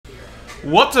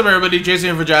What's up, everybody?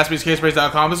 Jason here for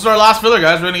JaspysCaseBreaks.com. This is our last filler,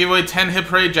 guys. We're going to give away 10 Hit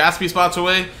Parade Jaspy spots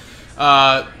away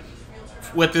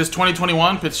with this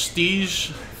 2021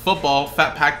 Prestige Football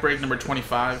Fat Pack Break number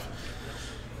 25.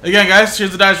 Again, guys,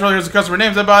 here's the dice roll. Here's the customer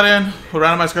names I bought in. We'll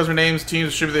randomize customer names. Teams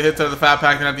distribute the hits out of the Fat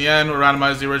Pack, and at the end, we'll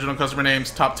randomize the original customer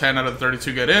names. Top 10 out of the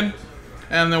 32 get in.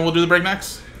 And then we'll do the break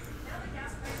next.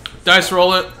 Dice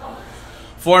roll it.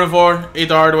 4 and 4. 8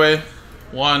 the hard way.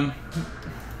 1,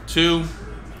 2,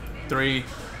 3,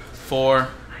 4,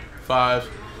 5,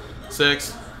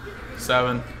 6,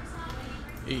 7,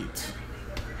 8.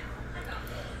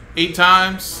 8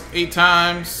 times. 8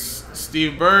 times.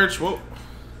 Steve Birch. Whoa.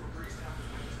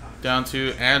 Down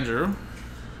to Andrew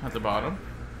at the bottom.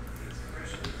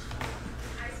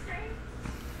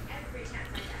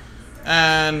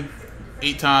 And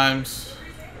 8 times.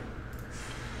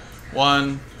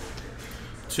 1,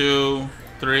 2,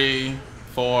 3,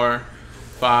 4,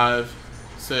 5,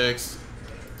 6,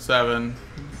 7,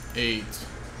 8.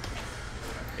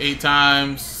 8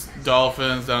 times.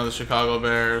 Dolphins down to the Chicago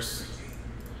Bears.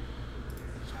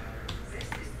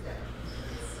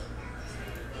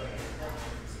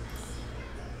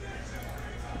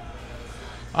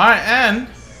 Alright, and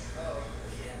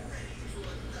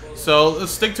so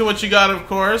let's stick to what you got, of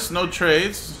course. No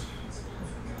trades.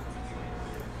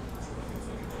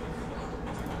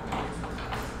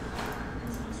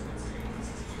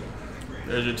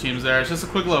 There's your teams there. It's just a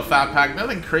quick little fat pack.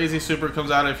 Nothing crazy super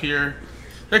comes out of here.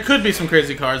 There could be some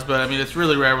crazy cards, but I mean, it's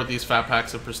really rare with these fat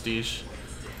packs of Prestige.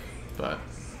 But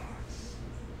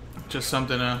just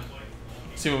something to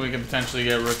see what we can potentially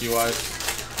get rookie-wise.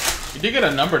 You did get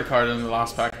a numbered card in the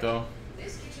last pack, though.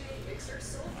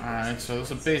 Alright, so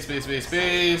this is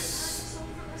base.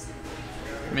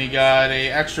 We got a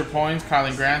extra points,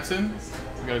 Kylie Granson.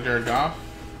 We got a Jared Goff.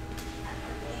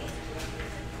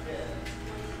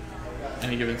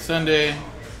 Any Given Sunday.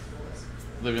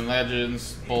 Living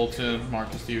Legends, Bolton,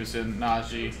 Marcus Stevenson,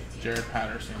 Najee, Jared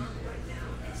Patterson.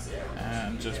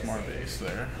 And just more base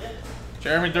there.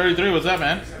 Jeremy 33, what's up,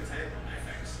 man?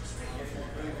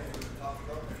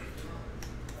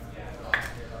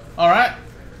 Alright,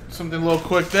 something a little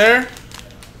quick there.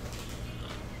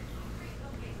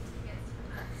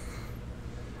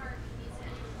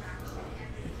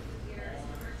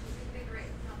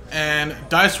 And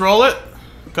dice roll it.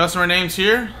 Customer names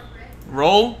here.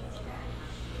 Roll.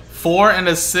 4 and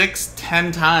a 6,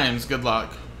 10 times. Good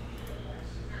luck.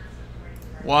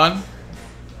 1,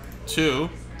 2,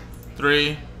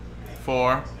 3,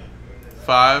 4,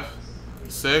 5,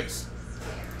 6,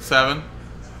 7,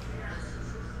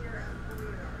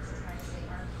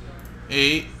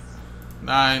 8,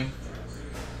 9,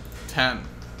 10.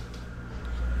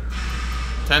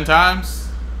 10 times.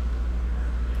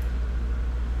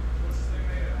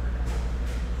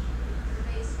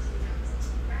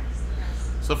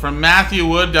 So from Matthew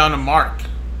Wood down to Mark.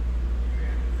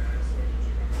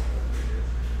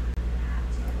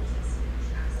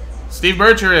 Steve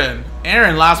Birch, you're in.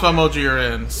 Aaron, last spot emoji, you're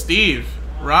in. Steve,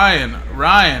 Ryan.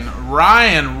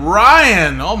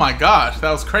 Oh my gosh,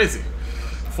 that was crazy.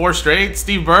 4 straight.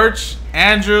 Steve Birch,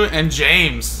 Andrew, and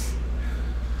James.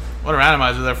 What a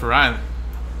randomizer there for Ryan.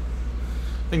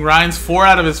 I think Ryan's 4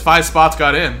 out of his 5 spots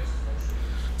got in.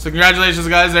 So congratulations,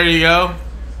 guys. There you go.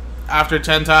 After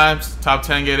 10 times, top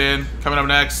 10 get in. Coming up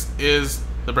next is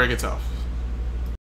the break itself.